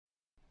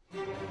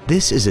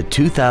This is a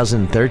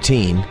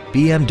 2013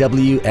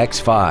 BMW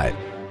X5.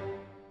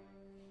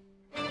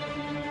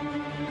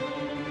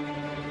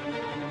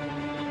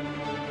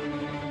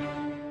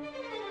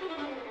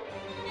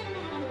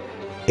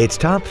 Its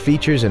top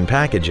features and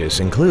packages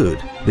include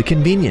the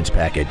convenience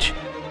package,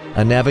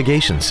 a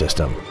navigation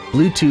system,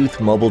 Bluetooth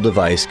mobile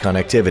device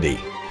connectivity,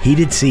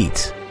 heated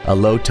seats, a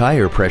low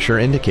tire pressure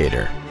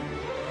indicator,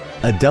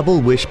 a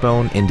double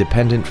wishbone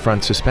independent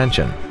front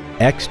suspension,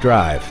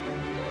 xDrive,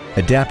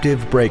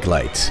 adaptive brake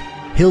lights,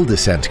 hill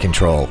descent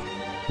control,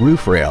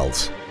 roof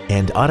rails,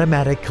 and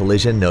automatic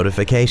collision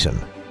notification.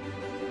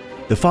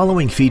 The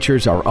following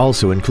features are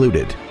also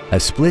included: a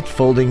split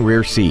folding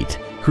rear seat,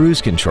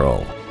 cruise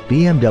control,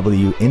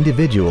 BMW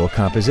individual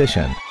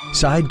composition,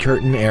 side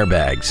curtain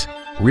airbags,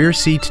 rear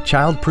seat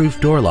child-proof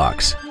door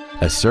locks,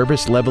 a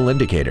service level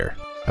indicator,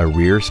 a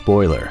rear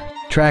spoiler,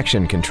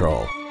 traction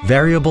control,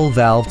 variable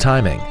valve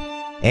timing,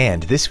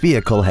 and this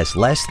vehicle has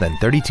less than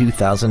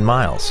 32,000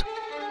 miles.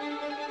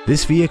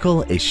 This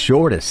vehicle is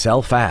sure to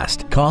sell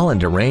fast. Call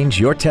and arrange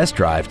your test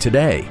drive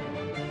today.